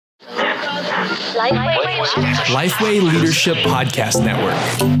Lifeway Leadership Podcast Network.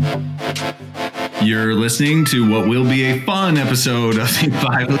 You're listening to what will be a fun episode of the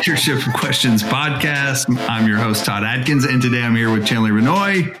 5 Leadership Questions podcast. I'm your host, Todd Adkins, and today I'm here with Chandler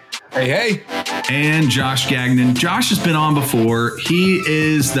Renoy. Hey. And Josh Gagnon. Josh has been on before. He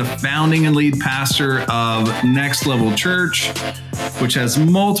is the founding and lead pastor of Next Level Church, which has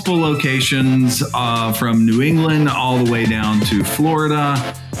multiple locations from New England all the way down to Florida.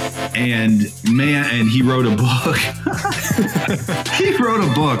 And he wrote a book. He wrote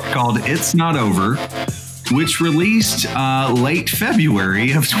a book called It's Not Over, which released late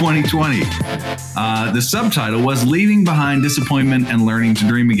February of 2020. The subtitle was Leaving Behind Disappointment and Learning to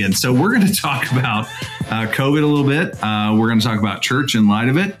Dream Again. So we're going to talk about COVID a little bit. We're going to talk about church in light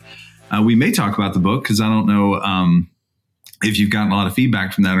of it. We may talk about the book because I don't know if you've gotten a lot of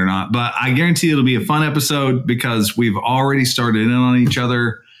feedback from that or not. But I guarantee it'll be a fun episode because we've already started in on each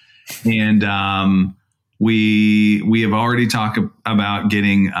other. And we have already talked about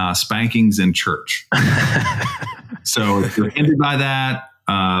getting spankings in church. So if you're hindered by that,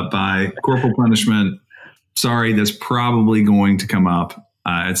 by corporal punishment, sorry, that's probably going to come up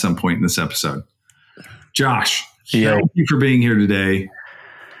at some point in this episode. Josh, thank you for being here today.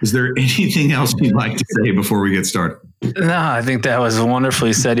 Is there anything else you'd like to say before we get started? No, I think that was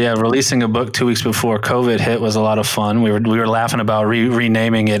wonderfully said. Yeah, releasing a book 2 weeks before COVID hit was a lot of fun. We were laughing about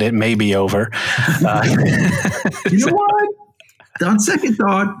renaming it. It may be over. You know what? On second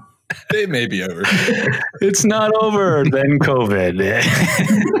thought, it may be over. It's not over. Then COVID.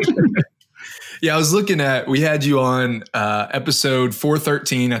 Yeah, I was looking at. We had you on episode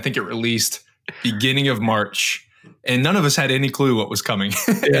 413. I think it released beginning of March, and none of us had any clue what was coming.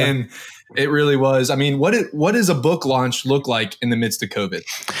 Yeah. And it really was. I mean, what does a book launch look like in the midst of COVID?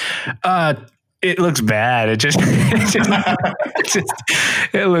 It looks bad.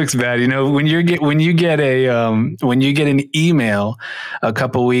 It looks bad. You know, when you get an email a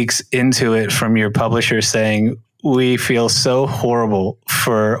couple weeks into it from your publisher saying, we feel so horrible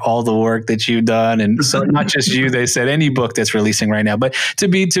for all the work that you've done. And so not just you, they said any book that's releasing right now, but to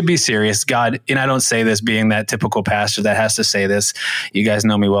be serious, God, and I don't say this being that typical pastor that has to say this. You guys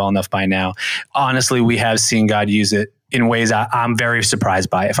know me well enough by now. Honestly, we have seen God use it in ways I'm very surprised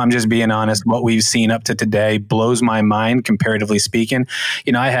by. If I'm just being honest, what we've seen up to today blows my mind, comparatively speaking.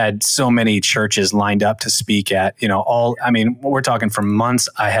 You know, I had so many churches lined up to speak at, we're talking for months.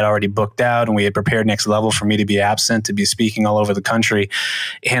 I had already booked out and we had prepared Next Level for me to be absent, to be speaking all over the country.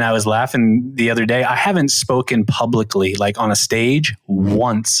 And I was laughing the other day. I haven't spoken publicly, like on a stage,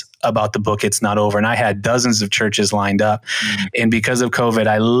 once about the book It's Not Over. And I had dozens of churches lined up. And because of COVID,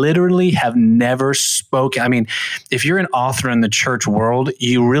 I literally have never spoken. I mean, if you're an author in the church world,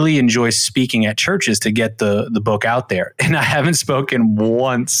 you really enjoy speaking at churches to get the book out there. And I haven't spoken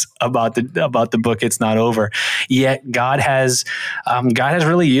once about the book It's Not Over. Yet God has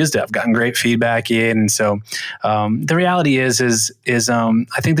really used it. I've gotten great feedback in. And so the reality is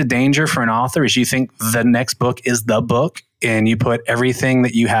I think the danger for an author is you think the next book is the book, and you put everything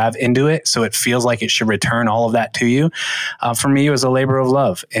that you have into it, so it feels like it should return all of that to you. For me, it was a labor of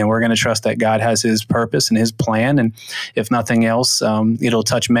love, and we're going to trust that God has His purpose and His plan, and if nothing else, it'll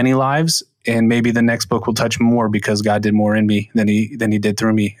touch many lives, and maybe the next book will touch more because God did more in me than He did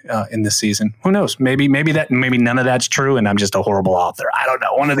through me in this season. Who knows? Maybe none of that's true, and I'm just a horrible author. I don't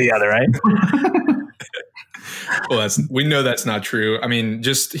know. One or the other, right? Well, we know that's not true. I mean,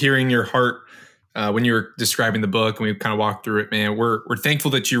 just hearing your heart. When you were describing the book and we kind of walked through it, man, we're thankful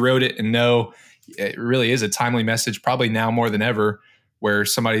that you wrote it and know it really is a timely message, probably now more than ever, where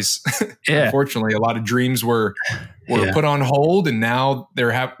somebody's, unfortunately, a lot of dreams were put on hold, and now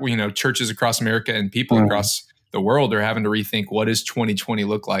churches across America and people across the world are having to rethink, what does 2020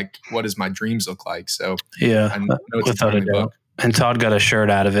 look like? What does my dreams look like? So I know it's without a doubt. And Todd got a shirt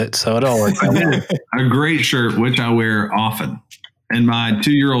out of it, so it all worked out. A great shirt, which I wear often. And my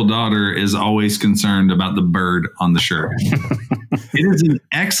 2-year-old daughter is always concerned about the bird on the shirt. It is an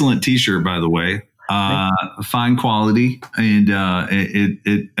excellent T-shirt, by the way, fine quality, and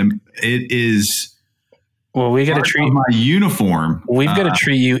it is. Well, we got to treat my uniform. We've got to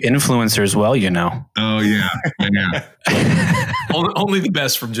treat you influencers well, you know. Oh yeah. Only the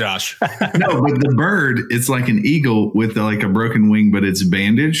best from Josh. No, but the bird, it's like an eagle with like a broken wing, but it's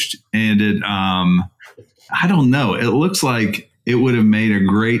bandaged, and it. I don't know. It looks like it would have made a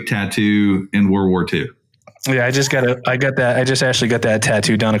great tattoo in World War II. Yeah, I just actually got that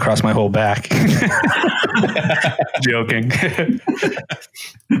tattoo done across my whole back. Joking.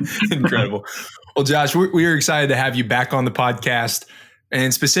 Incredible. Well, Josh, we are excited to have you back on the podcast,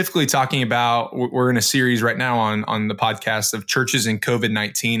 and specifically talking about, we're in a series right now on the podcast of churches and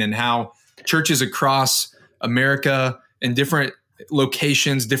COVID-19 and how churches across America in different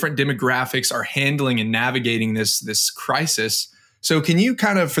locations, different demographics are handling and navigating this crisis. So can you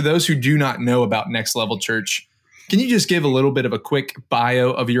kind of, for those who do not know about Next Level Church, can you just give a little bit of a quick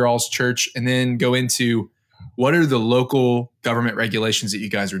bio of your all's church and then go into what are the local government regulations that you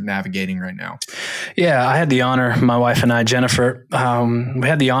guys are navigating right now? Yeah, I had the honor, my wife and I, Jennifer, we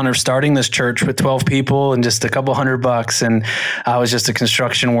had the honor of starting this church with 12 people and just a couple $100. And I was just a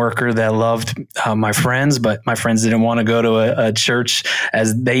construction worker that loved my friends, but my friends didn't want to go to a church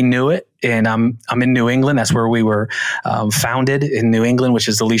as they knew it. And I'm in New England. That's where we were founded, in New England, which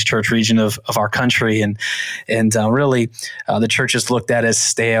is the least church region of our country. And really, the church is looked at as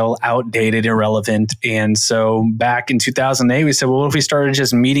stale, outdated, irrelevant. And so back in 2008, we said, well, what if we started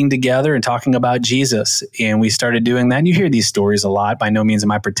just meeting together and talking about Jesus? And we started doing that. And you hear these stories a lot. By no means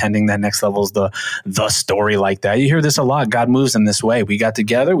am I pretending that Next Level is the story like that. You hear this a lot. God moves in this way. We got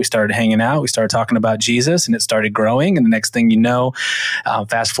together. We started hanging out. We started talking about Jesus, and it started growing. And the next thing you know,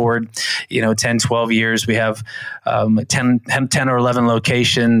 fast forward, 10, 12 years, we have 10 or 11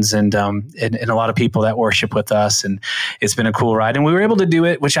 locations and a lot of people that worship with us. And it's been a cool ride. And we were able to do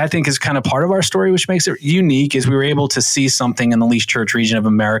it, which I think is kind of part of our story, which makes it unique, is we were able to see something in the least church region of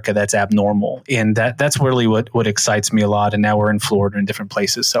America that's abnormal. And that's really what excites me a lot. And now we're in Florida and different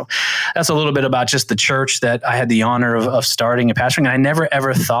places. So that's a little bit about just the church that I had the honor of starting and pastoring. And I never,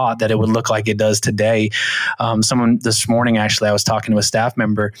 ever thought that it would look like it does today. Someone this morning, actually, I was talking to a staff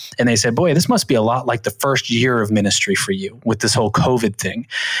member and they said, boy, this must be a lot like the first year of ministry for you with this whole COVID thing.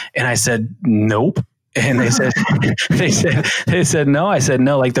 And I said, nope. And they said, no. I said,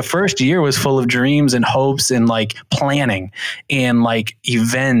 no, like the first year was full of dreams and hopes and like planning and like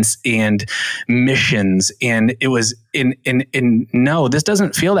events and missions. And it was no, this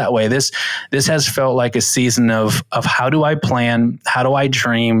doesn't feel that way. This has felt like a season of how do I plan? How do I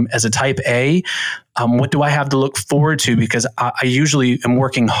dream as a type A? What do I have to look forward to? Because I usually am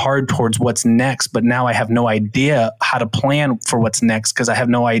working hard towards what's next, but now I have no idea how to plan for what's next because I have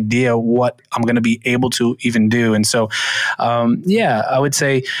no idea what I'm going to be able to even do. And so, I would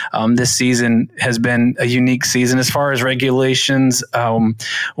say this season has been a unique season. As far as regulations,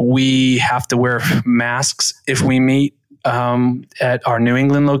 we have to wear masks if we meet at our New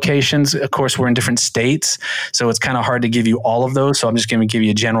England locations. Of course, we're in different states, so it's kind of hard to give you all of those. So I'm just going to give you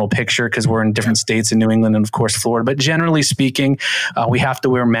a general picture because we're in different states in New England and, of course, Florida. But generally speaking, we have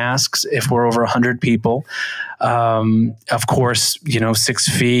to wear masks if we're over 100 people. Of course, 6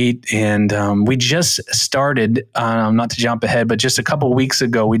 feet. And we just started, not to jump ahead, but just a couple of weeks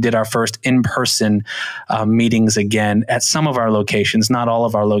ago, we did our first in-person meetings again at some of our locations, not all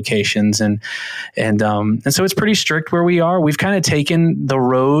of our locations. And so it's pretty strict where we are. We've kind of taken the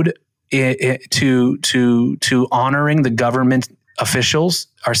road to honoring the government officials,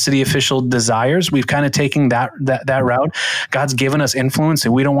 our city official desires. We've kind of taken that route. God's given us influence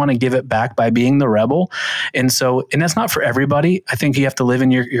and we don't want to give it back by being the rebel. And that's not for everybody. I think you have to live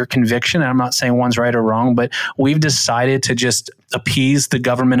in your conviction. And I'm not saying one's right or wrong, but we've decided to just appease the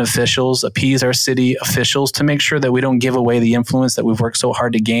government officials, appease our city officials to make sure that we don't give away the influence that we've worked so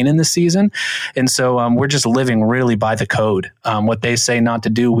hard to gain in this season. And so we're just living really by the code. What they say not to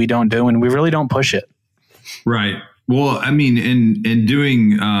do, we don't do, and we really don't push it. Right. Well, I mean, in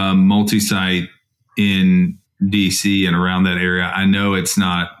doing multi-site in DC and around that area, I know it's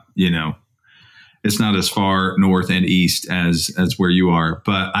not, it's not as far north and east as where you are,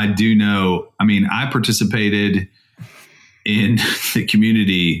 but I do know, I participated in the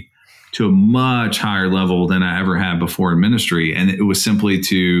community to a much higher level than I ever had before in ministry. And it was simply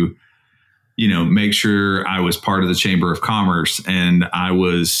to, make sure I was part of the Chamber of Commerce and I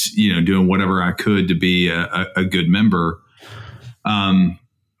was, doing whatever I could to be a good member.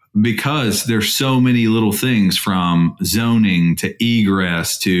 Because there's so many little things from zoning to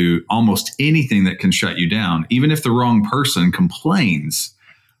egress to almost anything that can shut you down. Even if the wrong person complains,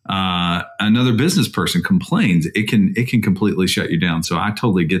 another business person complains, it can completely shut you down. So I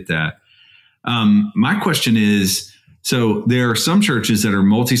totally get that. My question is, so there are some churches that are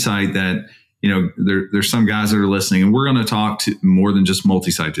multi-site that, there's some guys that are listening, and we're going to talk to more than just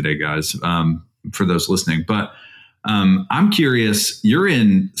multi-site today, guys, for those listening. But I'm curious, you're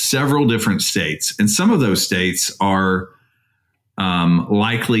in several different states, and some of those states are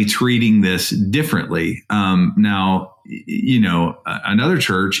likely treating this differently. Now, another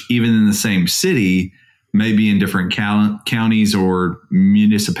church, even in the same city, may be in different counties or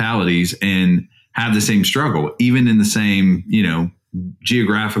municipalities and have the same struggle, even in the same,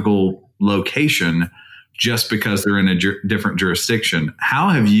 geographical location, just because they're in a different jurisdiction. How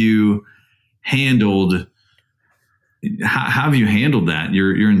have you handled how have you handled that?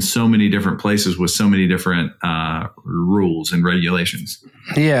 You're in so many different places with so many different rules and regulations.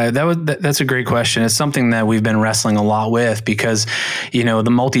 Yeah, that's a great question. It's something that we've been wrestling a lot with because, the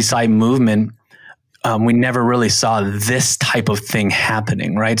multi-site movement, we never really saw this type of thing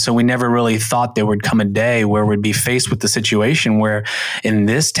happening, right? So we never really thought there would come a day where we'd be faced with the situation where in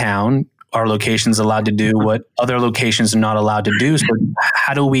this town, our location's allowed to do what other locations are not allowed to do. So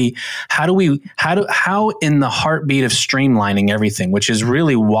how in the heartbeat of streamlining everything, which is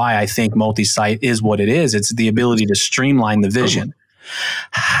really why I think multi-site is what it is. It's the ability to streamline the vision.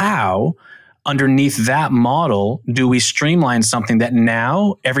 How underneath that model do we streamline something that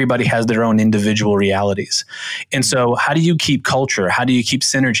now everybody has their own individual realities? And so how do you keep culture? How do you keep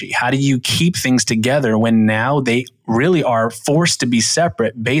synergy? How do you keep things together when now they really are forced to be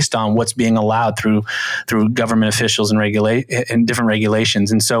separate based on what's being allowed through government officials and different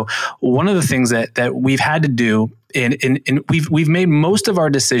regulations? And so one of the things that we've had to do, and we've made most of our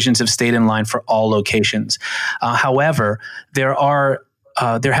decisions have stayed in line for all locations. However, there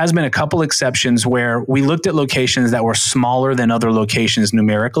has been a couple exceptions where we looked at locations that were smaller than other locations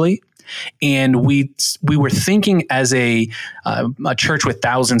numerically. And we were thinking as a church with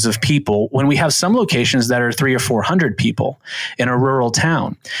thousands of people when we have some locations that are 300 or 400 people in a rural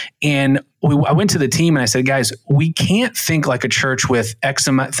town. And I went to the team and I said, guys, we can't think like a church with X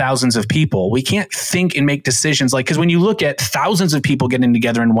amount, thousands of people. We can't think and make decisions because when you look at thousands of people getting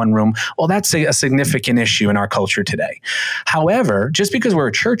together in one room, well, that's a significant issue in our culture today. However, just because we're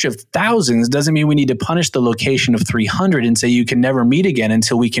a church of thousands doesn't mean we need to punish the location of 300 and say you can never meet again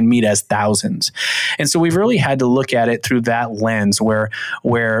until we can meet as thousands. And so we've really had to look at it through that lens where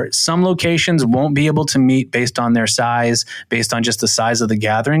some locations won't be able to meet based on their size, based on just the size of the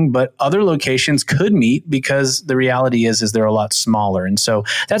gathering, but other locations could meet because the reality is they're a lot smaller. And so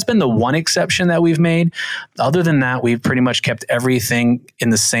that's been the one exception that we've made. Other than that, we've pretty much kept everything in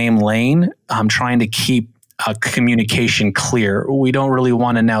the same lane. I'm trying to keep communication clear. We don't really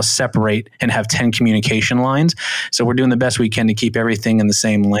want to now separate and have 10 communication lines. So we're doing the best we can to keep everything in the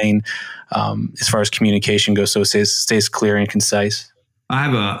same lane as far as communication goes, so it stays clear and concise.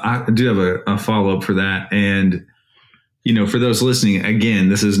 I do have a follow-up for that. And, for those listening, again,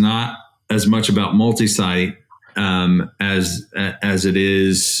 this is not as much about multi-site as it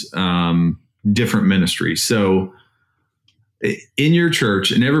is different ministries. So in your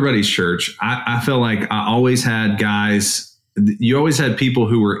church, in everybody's church, I feel like I always had guys, you always had people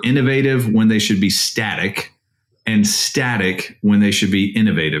who were innovative when they should be static and static when they should be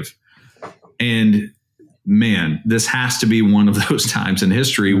innovative. And man, this has to be one of those times in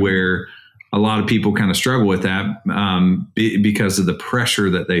history where a lot of people kind of struggle with that because of the pressure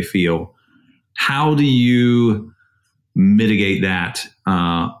that they feel. How do you mitigate that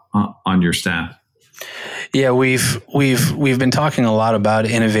on your staff? Yeah, we've been talking a lot about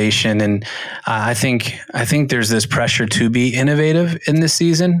innovation, and I think there's this pressure to be innovative in this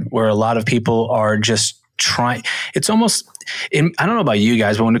season, where a lot of people are just trying. It's almost, I don't know about you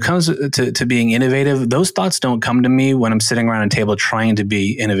guys, but when it comes to being innovative, those thoughts don't come to me when I'm sitting around a table trying to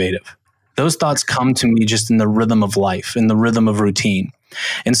be innovative. Those thoughts come to me just in the rhythm of life, in the rhythm of routine.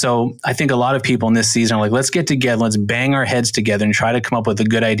 And so I think a lot of people in this season are like, let's get together, let's bang our heads together and try to come up with a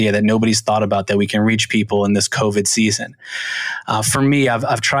good idea that nobody's thought about that we can reach people in this COVID season. For me,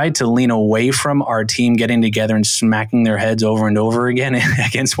 I've tried to lean away from our team getting together and smacking their heads over and over again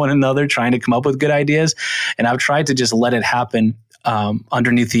against one another, trying to come up with good ideas. And I've tried to just let it happen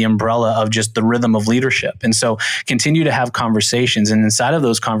underneath the umbrella of just the rhythm of leadership. And so continue to have conversations. And inside of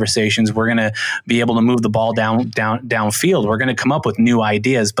those conversations, we're going to be able to move the ball downfield. We're going to come up with new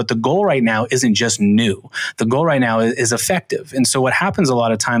ideas. But the goal right now isn't just new. The goal right now is effective. And so what happens a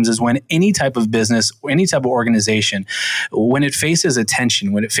lot of times is when any type of business, or any type of organization, when it faces a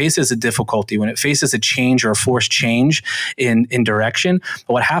tension, when it faces a difficulty, when it faces a change or a forced change in direction,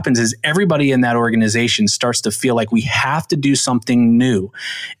 what happens is everybody in that organization starts to feel like we have to do something new.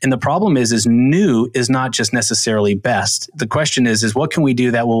 And the problem is new is not just necessarily best. The question is what can we do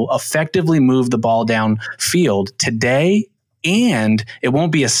that will effectively move the ball downfield today, and it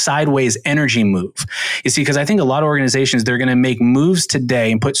won't be a sideways energy move. You see, because I think a lot of organizations, they're going to make moves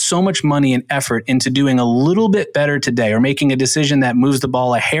today and put so much money and effort into doing a little bit better today, or making a decision that moves the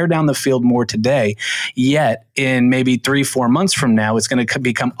ball a hair down the field more today. Yet in maybe 3-4 months from now, it's going to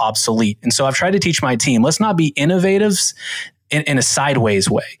become obsolete. And so I've tried to teach my team, let's not be innovators in a sideways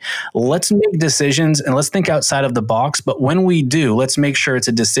way. Let's make decisions and let's think outside of the box. But when we do, let's make sure it's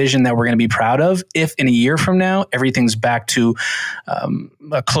a decision that we're going to be proud of. If in a year from now, everything's back to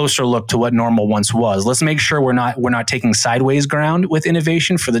a closer look to what normal once was, let's make sure we're not taking sideways ground with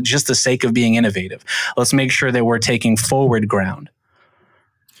innovation for just the sake of being innovative. Let's make sure that we're taking forward ground.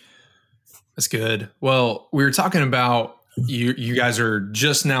 That's good. Well, we were talking about you guys are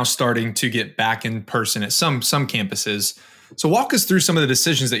just now starting to get back in person at some campuses. So walk us through some of the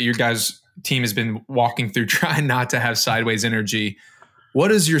decisions that your guys' team has been walking through, trying not to have sideways energy. What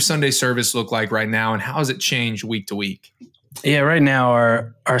does your Sunday service look like right now, and how has it changed week to week? Yeah, right now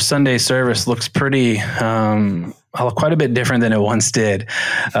our Sunday service looks pretty quite a bit different than it once did,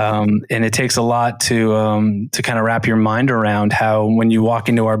 and it takes a lot to kind of wrap your mind around how when you walk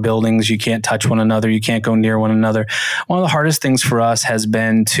into our buildings, you can't touch one another, you can't go near one another. One of the hardest things for us has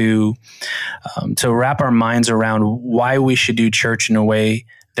been to wrap our minds around why we should do church in a way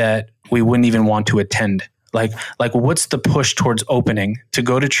that we wouldn't even want to attend. Like what's the push towards opening to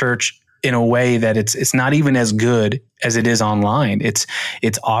go to church in a way that it's not even as good as it is online. It's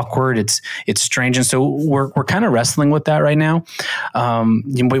awkward. It's strange. And so we're kind of wrestling with that right now.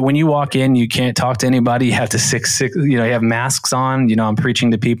 When you walk in, you can't talk to anybody. You have to you have masks on. I'm preaching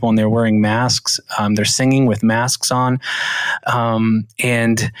to people and they're wearing masks. They're singing with masks on.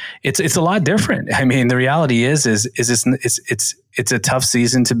 And it's a lot different. I mean, the reality is it's a tough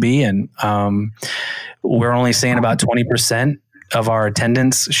season to be in. We're only seeing about 20% of our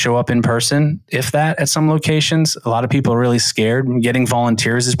attendance show up in person, if that, at some locations. A lot of people are really scared. Getting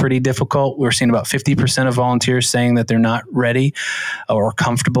volunteers is pretty difficult. We're seeing about 50% of volunteers saying that they're not ready or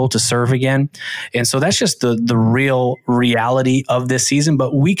comfortable to serve again. And so that's just the real reality of this season.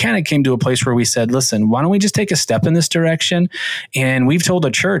 But we kind of came to a place where we said, listen, why don't we just take a step in this direction? And we've told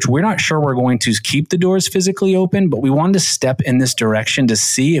the church, we're not sure we're going to keep the doors physically open, but we wanted to step in this direction to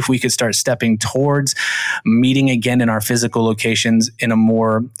see if we could start stepping towards meeting again in our physical locations in a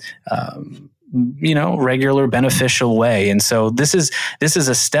more regular, beneficial way. And so this is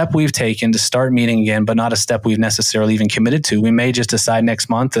a step we've taken to start meeting again, but not a step we've necessarily even committed to. We may just decide next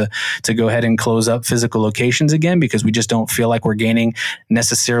month to go ahead and close up physical locations again, because we just don't feel like we're gaining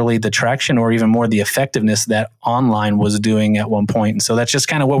necessarily the traction or even more the effectiveness that online was doing at one point. And so that's just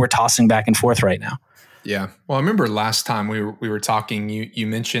kind of what we're tossing back and forth right now. Yeah. Well, I remember last time we were talking, you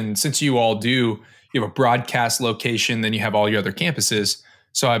mentioned, since you have a broadcast location, then you have all your other campuses.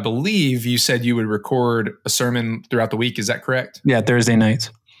 So I believe you said you would record a sermon throughout the week. Is that correct? Yeah, Thursday nights.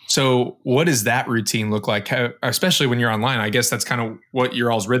 So what does that routine look like? Especially when you're online, I guess that's kind of what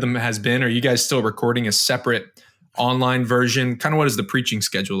your all's rhythm has been. Are you guys still recording a separate online version? Kind of what does the preaching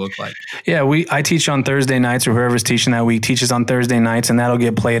schedule look like? Yeah, I teach on Thursday nights, or whoever's teaching that week teaches on Thursday nights, and that'll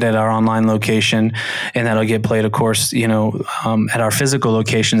get played at our online location, and that'll get played, of course, at our physical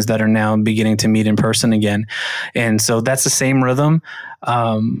locations that are now beginning to meet in person again. And so that's the same rhythm.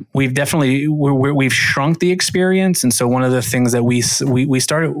 We've definitely we've shrunk the experience, and so one of the things that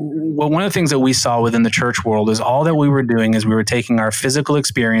one of the things that we saw within the church world is all that we were doing is we were taking our physical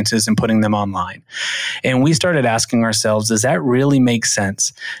experiences and putting them online, and we started asking ourselves, does that really make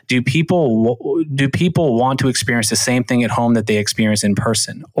sense? Do people want to experience the same thing at home that they experience in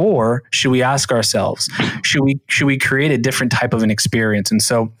person, or should we ask ourselves, should we create a different type of an experience? And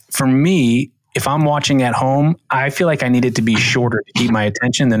so for me, if I'm watching at home, I feel like I need it to be shorter to keep my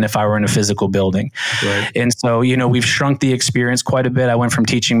attention than if I were in a physical building. Right. And so, we've shrunk the experience quite a bit. I went from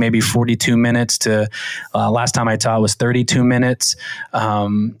teaching maybe 42 minutes to last time I taught was 32 minutes.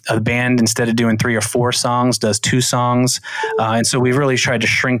 A band, instead of doing 3 or 4 songs, does 2 songs. And so we've really tried to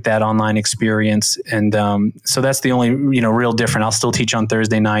shrink that online experience. And so that's the only, real different. I'll still teach on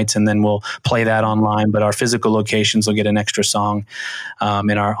Thursday nights, and then we'll play that online, but our physical locations will get an extra song,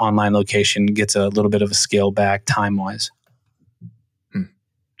 and our online location gets a little bit of a scale back time-wise.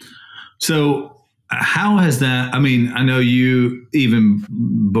 So how has that, I know you,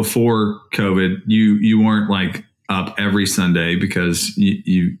 even before COVID, you weren't like up every Sunday because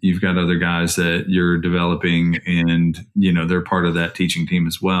you've got other guys that you're developing, and, they're part of that teaching team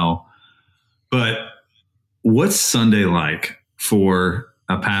as well. But what's Sunday like for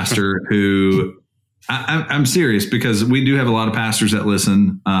a pastor who, I'm serious, because we do have a lot of pastors that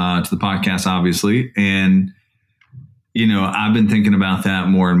listen to the podcast, obviously. And, I've been thinking about that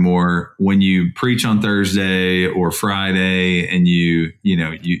more and more. When you preach on Thursday or Friday and you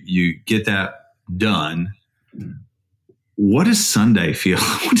get that done, what does Sunday feel?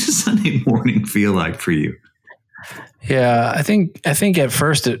 What does Sunday morning feel like for you? Yeah, I think at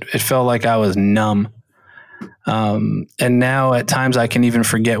first it felt like I was numb. And now at times I can even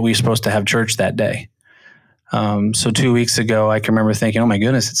forget we were supposed to have church that day. So 2 weeks ago, I can remember thinking, oh my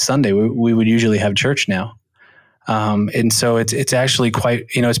goodness, it's Sunday. We would usually have church now. And so it's actually quite,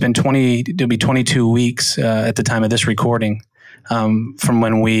 it's been it'll be 22 weeks at the time of this recording from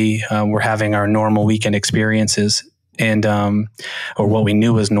when we were having our normal weekend experiences. And, or what we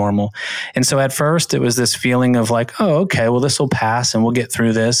knew was normal. And so at first it was this feeling of like, oh, okay, well, this will pass and we'll get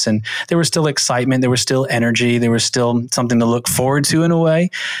through this. And there was still excitement. There was still energy. There was still something to look forward to in a way.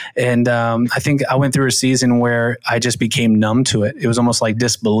 And, I think I went through a season where I just became numb to it. It was almost like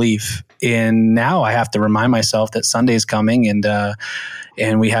disbelief. And now I have to remind myself that Sunday's coming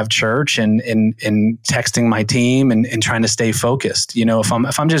and we have church and texting my team and trying to stay focused.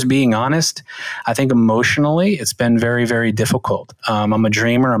 If I'm just being honest, I think emotionally it's been very, very difficult. I'm a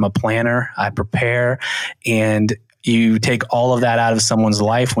dreamer. I'm a planner. I prepare, and you take all of that out of someone's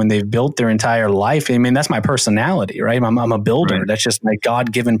life when they've built their entire life. I mean, that's my personality, right? I'm a builder. Right. That's just my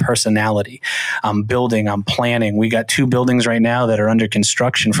God-given personality. I'm building, I'm planning. We got 2 buildings right now that are under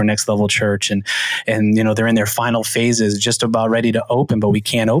construction for Next Level Church. And they're in their final phases, just about ready to open, but we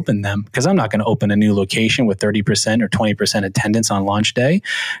can't open them because I'm not going to open a new location with 30% or 20% attendance on launch day.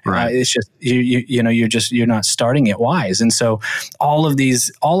 Right. It's just, you're not starting it wise. And so all of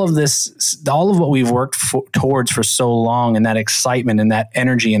what we've worked towards for so long, and that excitement and that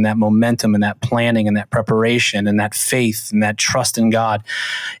energy and that momentum and that planning and that preparation and that faith and that trust in God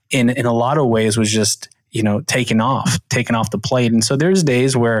in a lot of ways was just, taken off the plate. And so there's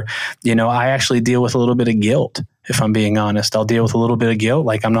days where, I actually deal with a little bit of guilt. If I'm being honest, I'll deal with a little bit of guilt.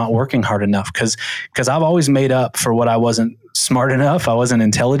 Like I'm not working hard enough because I've always made up for what I wasn't smart enough. I wasn't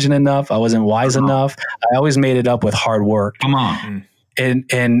intelligent enough. I wasn't wise enough. I always made it up with hard work. Come on.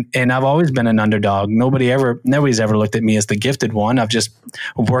 And I've always been an underdog. Nobody's ever looked at me as the gifted one. I've just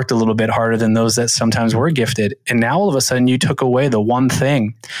worked a little bit harder than those that sometimes were gifted. And now all of a sudden you took away the one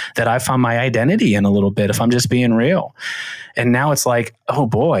thing that I found my identity in a little bit, if I'm just being real. And now it's like, oh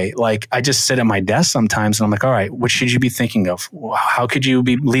boy, like I just sit at my desk sometimes and I'm like, all right, what should you be thinking of? How could you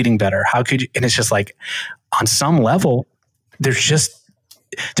be leading better? How could you? And it's just like on some level, there's just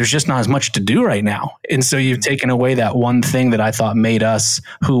not as much to do right now. And so you've taken away that one thing that I thought made us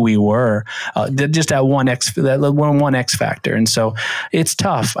who we were, just that one X factor. And so it's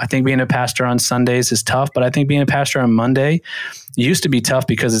tough. I think being a pastor on Sundays is tough, but I think being a pastor on Monday used to be tough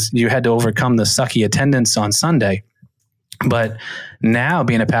because you had to overcome the sucky attendance on Sunday. But now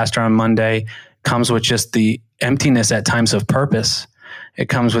being a pastor on Monday comes with just the emptiness at times of purpose. It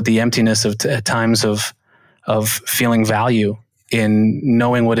comes with the emptiness at times of feeling value in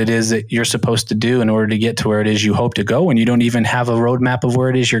knowing what it is that you're supposed to do in order to get to where it is you hope to go. And you don't even have a roadmap of where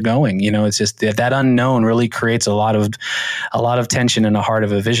it is you're going. It's just that unknown really creates a lot of tension in the heart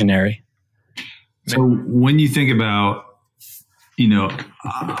of a visionary. So when you think about,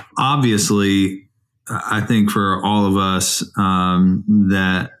 obviously, I think for all of us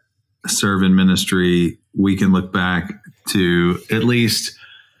that serve in ministry, we can look back to at least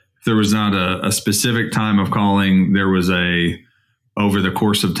if there was not a specific time of calling, there was over the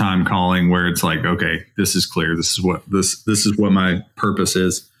course of time calling where it's like, okay, this is clear. This is what my purpose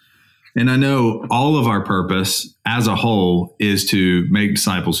is. And I know all of our purpose as a whole is to make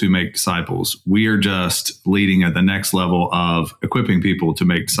disciples who make disciples. We are just leading at the next level of equipping people to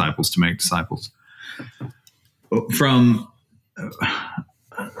make disciples. From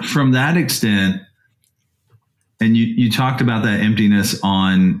that extent, and you talked about that emptiness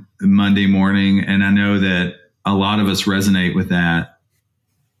on Monday morning, and I know that a lot of us resonate with that.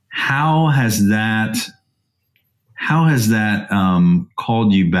 How has that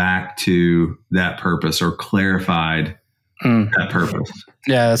called you back to that purpose or clarified that purpose?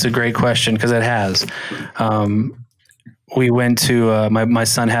 Yeah, that's a great question because it has. We went to my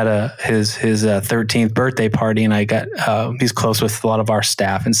son had his 13th birthday party, and I got he's close with a lot of our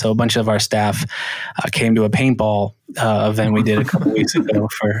staff, and so a bunch of our staff came to a paintball event we did a couple weeks ago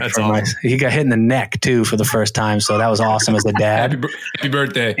he got hit in the neck too for the first time, so that was awesome as a dad. Happy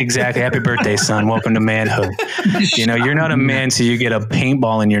birthday. Exactly. Happy birthday, son. Welcome to manhood. You're not a man till you get a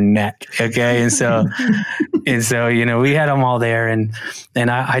paintball in your neck. Okay. And so we had them all there, and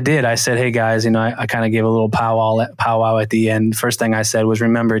I said, hey guys, I kind of gave a little powwow at the end. First thing I said was,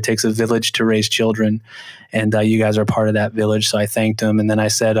 remember, it takes a village to raise children, and you guys are part of that village. So I thanked them. And then I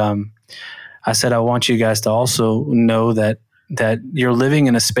said, I want you guys to also know that you're living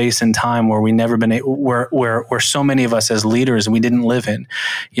in a space and time where we never been where so many of us as leaders we didn't live in.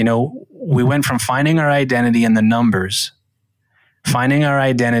 We went from finding our identity in the numbers, finding our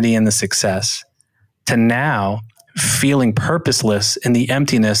identity in the success, to now feeling purposeless in the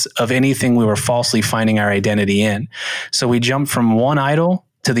emptiness of anything we were falsely finding our identity in. So we jumped from one idol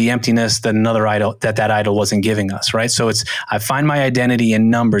to the emptiness that another idol, that idol wasn't giving us, right? So I find my identity in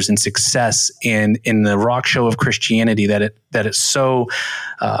numbers and success in the rock show of Christianity that it so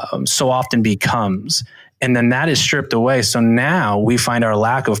often becomes. And then that is stripped away. So now we find our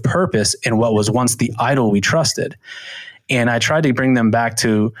lack of purpose in what was once the idol we trusted. And I tried to bring them back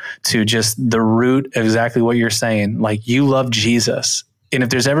to just the root of exactly what you're saying. Like, you love Jesus. And if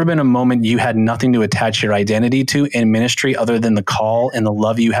there's ever been a moment you had nothing to attach your identity to in ministry other than the call and the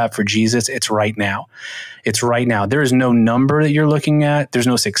love you have for Jesus, it's right now. It's right now. There is no number that you're looking at. There's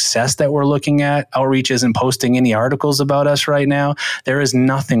no success that we're looking at. Outreach isn't posting any articles about us right now. There is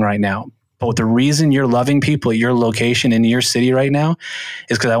nothing right now. But the reason you're loving people at your location in your city right now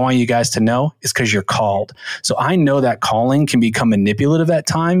is because I want you guys to know is because you're called. So I know that calling can become manipulative at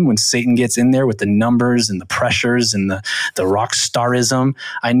time when Satan gets in there with the numbers and the pressures and the rock starism.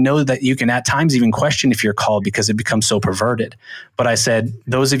 I know that you can at times even question if you're called because it becomes so perverted. But I said,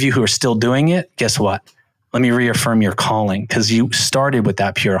 those of you who are still doing it, guess what? Let me reaffirm your calling because you started with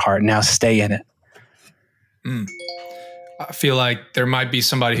that pure heart. Now stay in it. I feel like there might be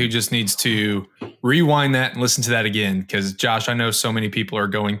somebody who just needs to rewind that and listen to that again. Because Josh, I know so many people are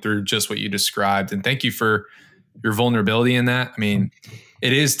going through just what you described. And thank you for your vulnerability in that. I mean,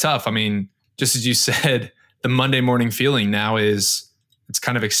 it is tough. I mean, just as you said, the Monday morning feeling now it's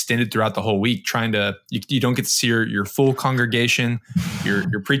kind of extended throughout the whole week, you don't get to see your full congregation.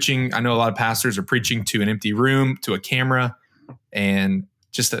 You're preaching. I know a lot of pastors are preaching to an empty room, to a camera, and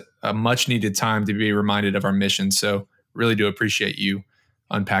just a much needed time to be reminded of our mission. So really do appreciate you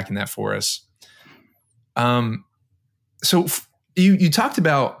unpacking that for us. So you talked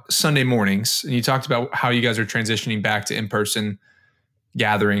about Sunday mornings, and you talked about how you guys are transitioning back to in-person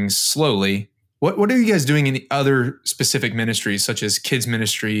gatherings slowly. What are you guys doing in the other specific ministries, such as kids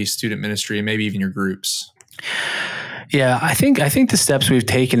ministry, student ministry, and maybe even your groups? Yeah, I think the steps we've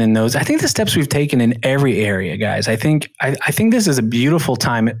taken in those, I think the steps we've taken in every area, guys. I think this is a beautiful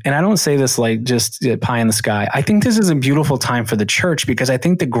time. And I don't say this like just pie in the sky. I think this is a beautiful time for the church because I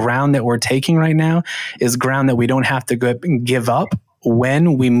think the ground that we're taking right now is ground that we don't have to give up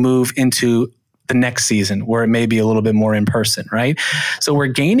when we move into the next season where it may be a little bit more in person, right? So we're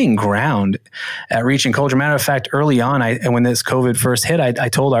gaining ground at Reach and Culture. Matter of fact, early on, when this COVID first hit, I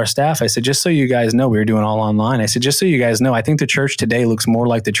told our staff, I said, just so you guys know, we were doing all online. I said, just so you guys know, I think the church today looks more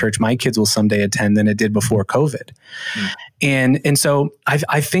like the church my kids will someday attend than it did before COVID. And so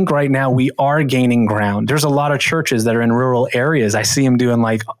I think right now we are gaining ground. There's a lot of churches that are in rural areas. I see them doing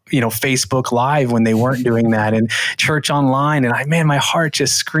Facebook Live when they weren't doing that, and church online. And my heart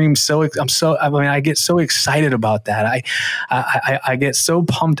just screams. I get so excited about that. I get so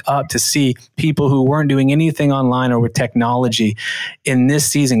pumped up to see people who weren't doing anything online or with technology in this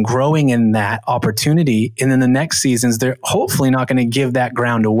season growing in that opportunity. And then the next seasons, they're hopefully not going to give that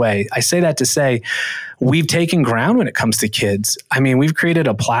ground away. I say that to say, we've taken ground when it comes to kids. I mean, we've created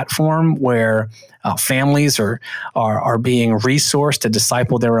a platform where families are being resourced to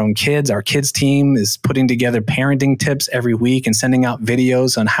disciple their own kids. Our kids team is putting together parenting tips every week and sending out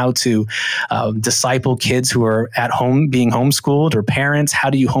videos on how to disciple kids who are at home being homeschooled, or parents. How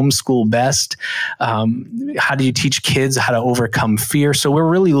do you homeschool best? How do you teach kids how to overcome fear? So we're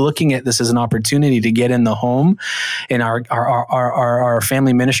really looking at this as an opportunity to get in the home, and our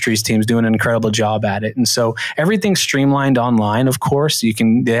family ministries team is doing an incredible job at it. And so everything's streamlined online. Of course,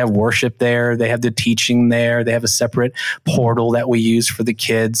 they have worship there. They have the teaching there. They have a separate portal that we use for the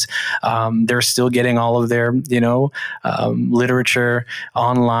kids. They're still getting all of their, literature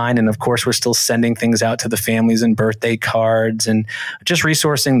online. And of course, we're still sending things out to the families and birthday cards and just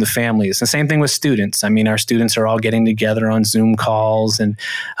resourcing the families. The same thing with students. I mean, our students are all getting together on Zoom calls and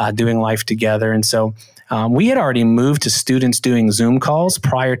doing life together. And so we had already moved to students doing Zoom calls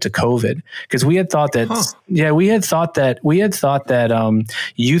prior to COVID because we had thought that,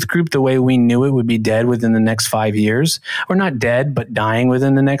 youth group, the way we knew it, would be dead within the next 5 years, or not dead, but dying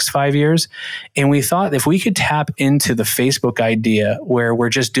within the next 5 years. And we thought if we could tap into the Facebook idea where we're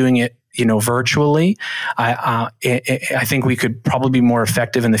just doing it, virtually, I think we could probably be more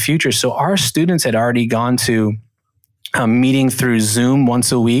effective in the future. So our students had already gone to meeting through Zoom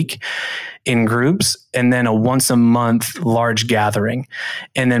once a week in groups, and then a once a month large gathering,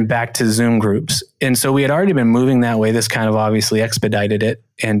 and then back to Zoom groups. And so we had already been moving that way. This kind of obviously expedited it.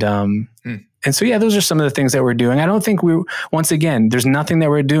 And so, those are some of the things that we're doing. I don't think once again, there's nothing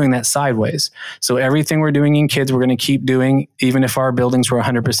that we're doing that's sideways. So everything we're doing in kids, we're going to keep doing, even if our buildings were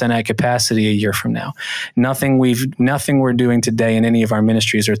 100% at capacity a year from now. Nothing we're doing today in any of our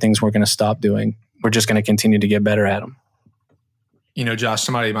ministries are things we're going to stop doing. We're just going to continue to get better at them. Josh,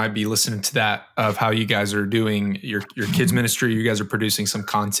 somebody might be listening to that of how you guys are doing your kids ministry. You guys are producing some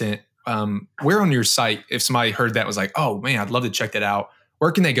content. Where on your site, if somebody heard that was like, oh man, I'd love to check that out,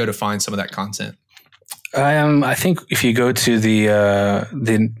 where can they go to find some of that content? I think if you go to the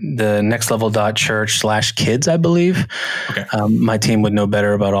nextlevel.church/kids, I believe. Okay. My team would know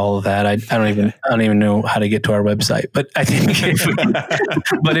better about all of that. I don't even know how to get to our website, but I think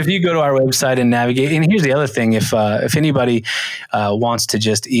but if you go to our website and navigate, and here's the other thing, if anybody wants to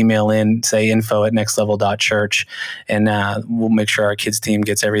just email in, say info@nextlevel.church, and we'll make sure our kids team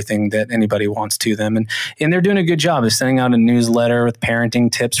gets everything that anybody wants to them. And they're doing a good job of sending out a newsletter with parenting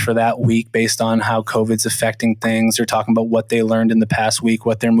tips for that week based on how COVID's affecting things. They're talking about what they learned in the past week,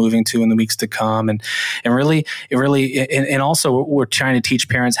 what they're moving to in the weeks to come. And also we're trying to teach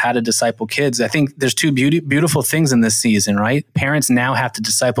parents how to disciple kids. I think there's two beautiful things in this season, right? Parents now have to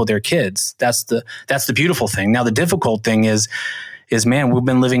disciple their kids. That's the beautiful thing. Now, the difficult thing is, man, we've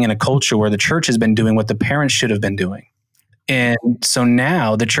been living in a culture where the church has been doing what the parents should have been doing. And so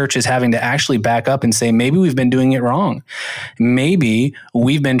now the church is having to actually back up and say, maybe we've been doing it wrong. Maybe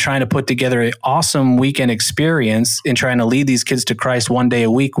we've been trying to put together an awesome weekend experience in trying to lead these kids to Christ one day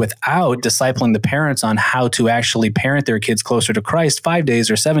a week without discipling the parents on how to actually parent their kids closer to Christ 5 days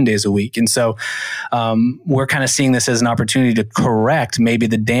or 7 days a week. And so we're kind of seeing this as an opportunity to correct maybe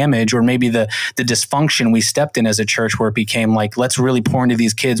the damage or maybe the dysfunction we stepped in as a church, where it became like, let's really pour into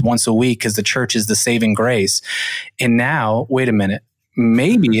these kids once a week because the church is the saving grace. And now, wait a minute,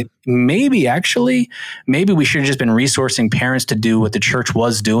 maybe we should have just been resourcing parents to do what the church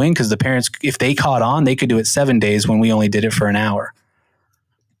was doing, because the parents, if they caught on, they could do it 7 days when we only did it for an hour.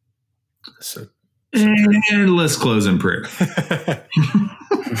 And let's close in prayer.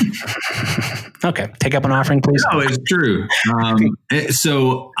 Okay, take up an offering, please. No, it's true.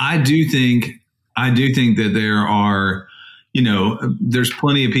 So I do think that there are, there's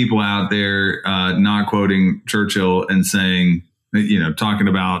plenty of people out there not quoting Churchill and saying, talking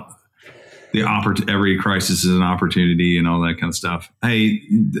about every crisis is an opportunity and all that kind of stuff. Hey,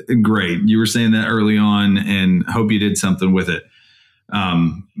 great. You were saying that early on, and hope you did something with it.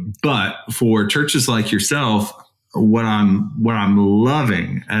 But for churches like yourself, what I'm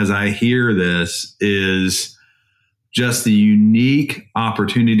loving as I hear this is just the unique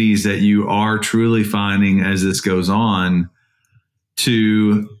opportunities that you are truly finding as this goes on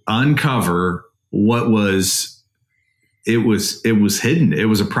to uncover what was hidden. It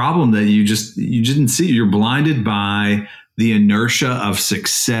was a problem that you didn't see. You're blinded by the inertia of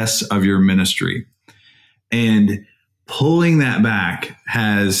success of your ministry, and pulling that back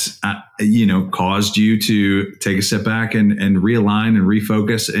has, caused you to take a step back and realign and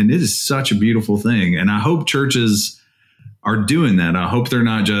refocus. And it is such a beautiful thing. And I hope churches are doing that. I hope they're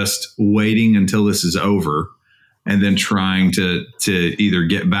not just waiting until this is over and then trying to either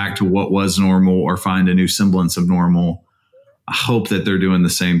get back to what was normal or find a new semblance of normal. I hope that they're doing the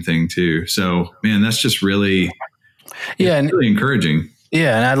same thing too. So, man, that's just really, really encouraging.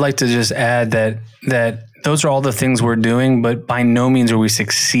 Yeah. And I'd like to just add that those are all the things we're doing, but by no means are we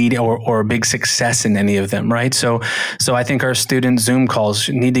succeed or a big success in any of them, right? So I think our student Zoom calls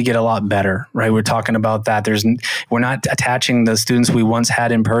need to get a lot better, right? We're talking about that. We're not attaching the students we once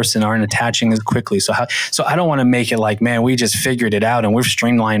had in person, aren't attaching as quickly. So I don't want to make it like, man, we just figured it out and we've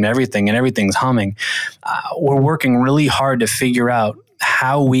streamlined everything and everything's humming. We're working really hard to figure out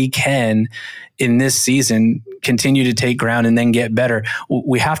how we can, in this season, continue to take ground and then get better.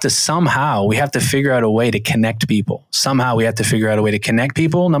 We have to figure out a way to connect people. Somehow we have to figure out a way to connect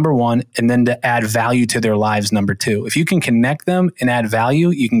people, number one, and then to add value to their lives, number two. If you can connect them and add value,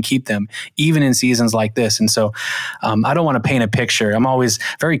 you can keep them, even in seasons like this. And so I don't want to paint a picture. I'm always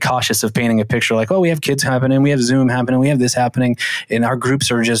very cautious of painting a picture like, oh, we have kids happening, we have Zoom happening, we have this happening, and our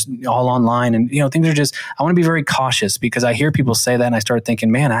groups are just all online. And, things are just, I want to be very cautious, because I hear people say that and I start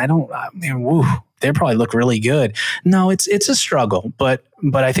thinking, man, they probably look really good. No, it's a struggle, but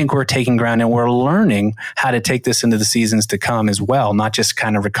I think we're taking ground and we're learning how to take this into the seasons to come as well, not just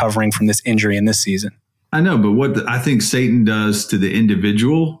kind of recovering from this injury in this season. I know, but what I think Satan does to the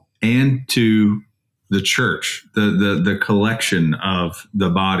individual and to the church, the collection of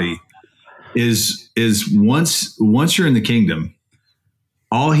the body, is once you're in the kingdom,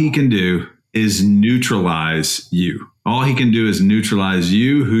 all he can do is neutralize you. All he can do is neutralize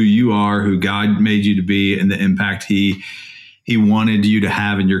you, who you are, who God made you to be, and the impact he wanted you to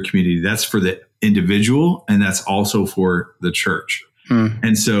have in your community. That's for the individual, and that's also for the church.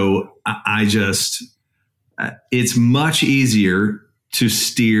 And so it's much easier to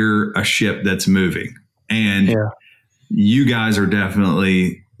steer a ship that's moving. And you guys are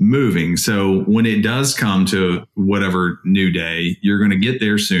definitely moving. So when it does come to whatever new day, you're going to get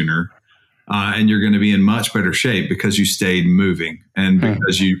there sooner. And you're going to be in much better shape because you stayed moving and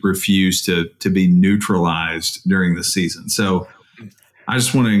because you refused to be neutralized during the season. So I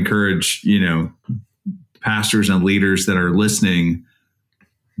just want to encourage, pastors and leaders that are listening,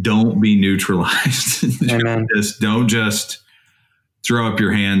 don't be neutralized. Don't just throw up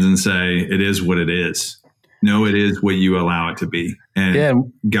your hands and say, it is what it is. No, it is what you allow it to be.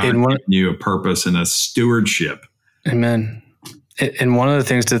 And God gave you a purpose and a stewardship. Amen. And one of the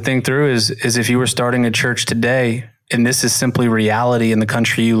things to think through is if you were starting a church today, and this is simply reality in the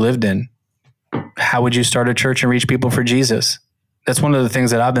country you lived in, how would you start a church and reach people for Jesus? That's one of the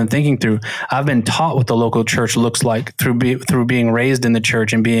things that I've been thinking through. I've been taught what the local church looks like through being raised in the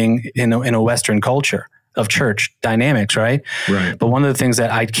church and being in a Western culture of church dynamics, right? Right. But one of the things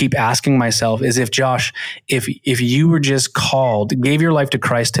that I keep asking myself is if you were just called, gave your life to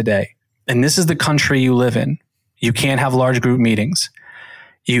Christ today, and this is the country you live in, you can't have large group meetings.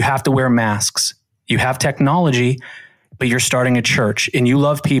 You have to wear masks. You have technology, but you're starting a church and you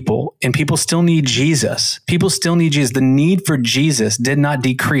love people and people still need Jesus. People still need Jesus. The need for Jesus did not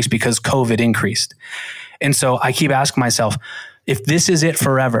decrease because COVID increased. And so I keep asking myself, if this is it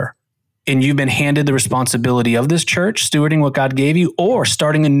forever and you've been handed the responsibility of this church, stewarding what God gave you or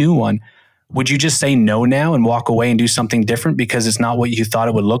starting a new one, would you just say no now and walk away and do something different because it's not what you thought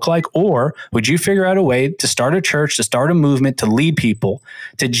it would look like? Or would you figure out a way to start a church, to start a movement, to lead people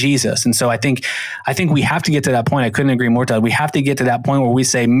to Jesus? And so I think we have to get to that point. I couldn't agree more, Todd. We have to get to that point where we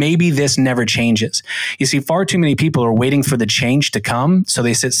say, maybe this never changes. You see, far too many people are waiting for the change to come, so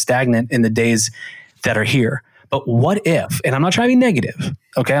they sit stagnant in the days that are here. But what if, and I'm not trying to be negative,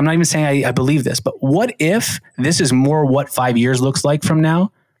 okay? I'm not even saying I believe this, but what if this is more what 5 years looks like from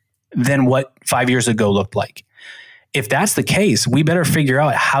now than what 5 years ago looked like? If that's the case, we better figure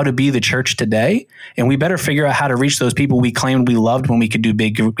out how to be the church today, and we better figure out how to reach those people we claimed we loved when we could do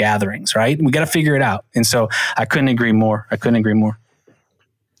big group gatherings, right? We got to figure it out. And so I couldn't agree more.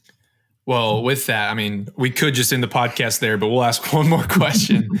 Well, with that, I mean, we could just end the podcast there, but we'll ask one more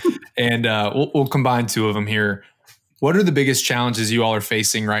question and we'll combine two of them here. What are the biggest challenges you all are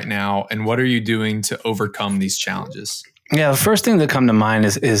facing right now, and what are you doing to overcome these challenges? Yeah, the first thing that come to mind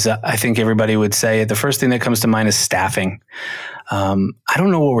is I think everybody would say the first thing that comes to mind is staffing. I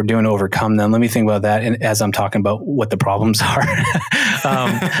don't know what we're doing to overcome them. Let me think about that. And as I'm talking about what the problems are,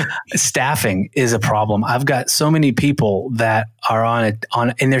 staffing is a problem. I've got so many people that are on it,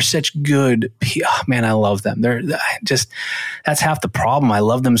 and they're such good. Oh, man, I love them. They're just, that's half the problem. I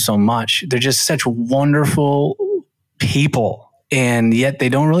love them so much. They're just such wonderful people, and yet they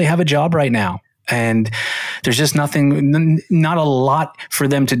don't really have a job right now. And there's just not a lot for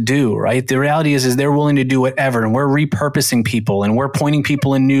them to do, right? The reality is they're willing to do whatever, and we're repurposing people, and we're pointing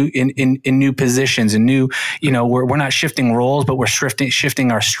people in new positions, and new, we're not shifting roles, but we're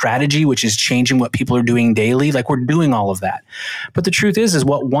shifting our strategy, which is changing what people are doing daily. Like, we're doing all of that. But the truth is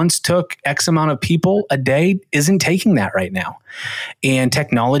what once took X amount of people a day isn't taking that right now. And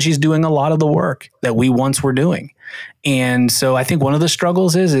technology is doing a lot of the work that we once were doing. And so I think one of the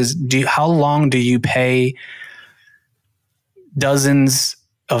struggles is how long do you pay dozens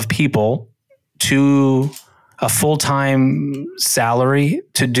of people to a full-time salary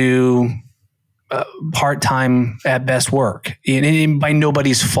to do part-time at best work, and by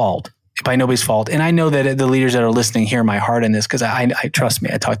nobody's fault. And I know that the leaders that are listening hear my heart in this, because I trust me,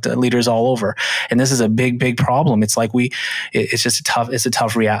 I talk to leaders all over, and this is a big, big problem. It's like it's a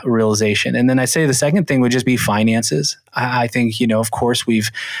tough realization. And then I say the second thing would just be finances. I think, of course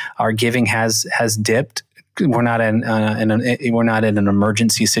our giving has dipped. We're not in an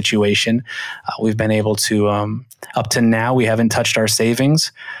emergency situation. We've been able to, up to now, we haven't touched our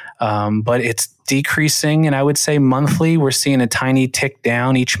savings. But it's decreasing, and I would say monthly we're seeing a tiny tick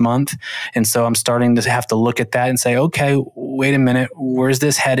down each month. And so I'm starting to have to look at that and say, okay, wait a minute, where's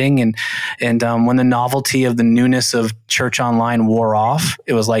this heading? And when the novelty of the newness of church online wore off,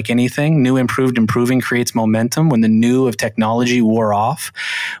 it was like anything, new, improved, improving creates momentum. When the new of technology wore off,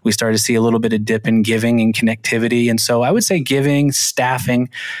 we started to see a little bit of dip in giving and connectivity. And so I would say giving, staffing,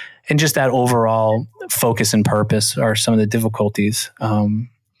 and just that overall focus and purpose are some of the difficulties.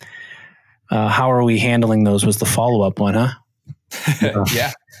 How are we handling those was the follow-up one, huh?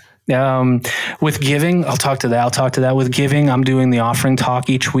 Yeah. With giving, I'll talk to that. With giving, I'm doing the offering talk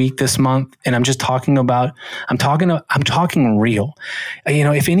each week this month, and I'm just talking real.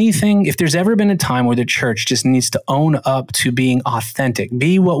 If anything, if there's ever been a time where the church just needs to own up to being authentic,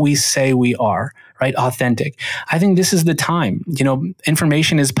 be what we say we are, right? Authentic. I think this is the time.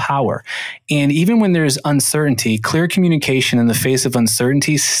 Information is power. And even when there's uncertainty, clear communication in the face of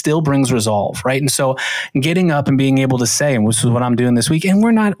uncertainty still brings resolve, right? And so getting up and being able to say, and this is what I'm doing this week, and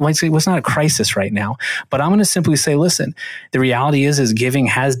it's not a crisis right now, but I'm going to simply say, listen, the reality is giving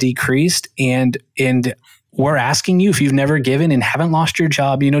has decreased, and we're asking you, if you've never given and haven't lost your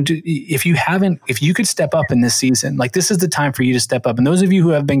job, if you could step up in this season, like this is the time for you to step up. And those of you who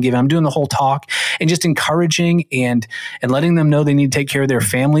have been given, I'm doing the whole talk and just encouraging and letting them know they need to take care of their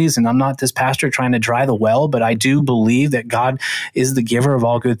families. And I'm not this pastor trying to dry the well, but I do believe that God is the giver of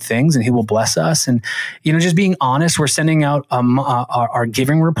all good things and he will bless us. And, just being honest, we're sending out our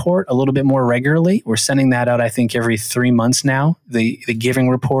giving report a little bit more regularly. We're sending that out, I think, every 3 months now, the giving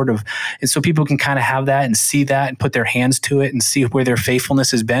report and so people can kind of have that and see that and put their hands to it and see where their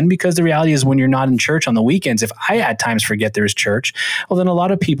faithfulness has been. Because the reality is, when you're not in church on the weekends, if I at times forget there's church, well, then a lot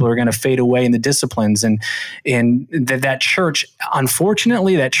of people are going to fade away in the disciplines, and that church,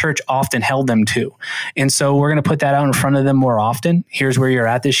 unfortunately, that church often held them to. And so we're going to put that out in front of them more often. Here's where you're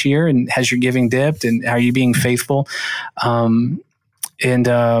at this year, and has your giving dipped, and are you being faithful? As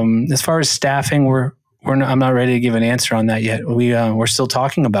far as staffing, I'm not ready to give an answer on that yet. We're still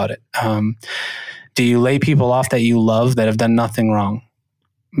talking about it. Do you lay people off that you love that have done nothing wrong?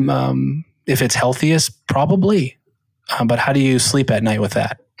 If it's healthiest, probably. But how do you sleep at night with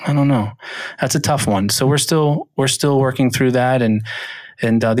that? I don't know. That's a tough one. So we're still working through that, and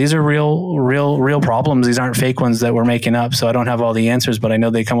these are real problems. These aren't fake ones that we're making up. So I don't have all the answers, but I know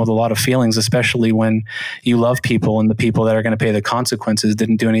they come with a lot of feelings, especially when you love people and the people that are going to pay the consequences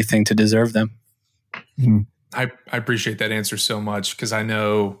didn't do anything to deserve them. Mm-hmm. I appreciate that answer so much, because I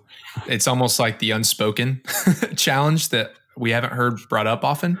know it's almost like the unspoken challenge that we haven't heard brought up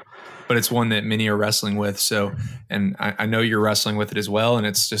often, but it's one that many are wrestling with. So, and I know you're wrestling with it as well. And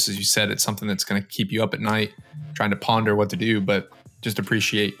it's just, as you said, it's something that's going to keep you up at night trying to ponder what to do, but just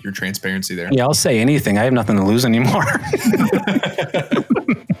appreciate your transparency there. Yeah, I'll say anything. I have nothing to lose anymore.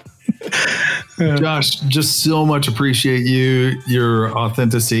 Josh, just so much appreciate your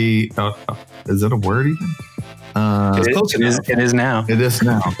authenticity. Is that a word even? It is now. It is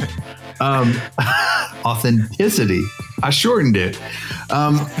now. Authenticity. I shortened it.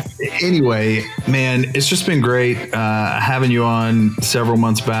 Anyway, man, it's just been great having you on several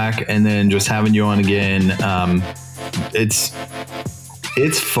months back, and then just having you on again.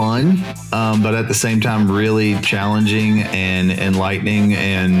 It's fun, but at the same time, really challenging and enlightening,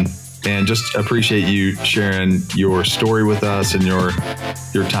 and just appreciate you sharing your story with us and your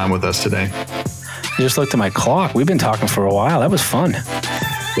time with us today. I just looked at my clock. We've been talking for a while. That was fun.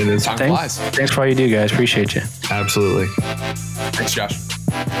 It is. Thanks for all you do, guys. Appreciate you. Absolutely. Thanks, Josh.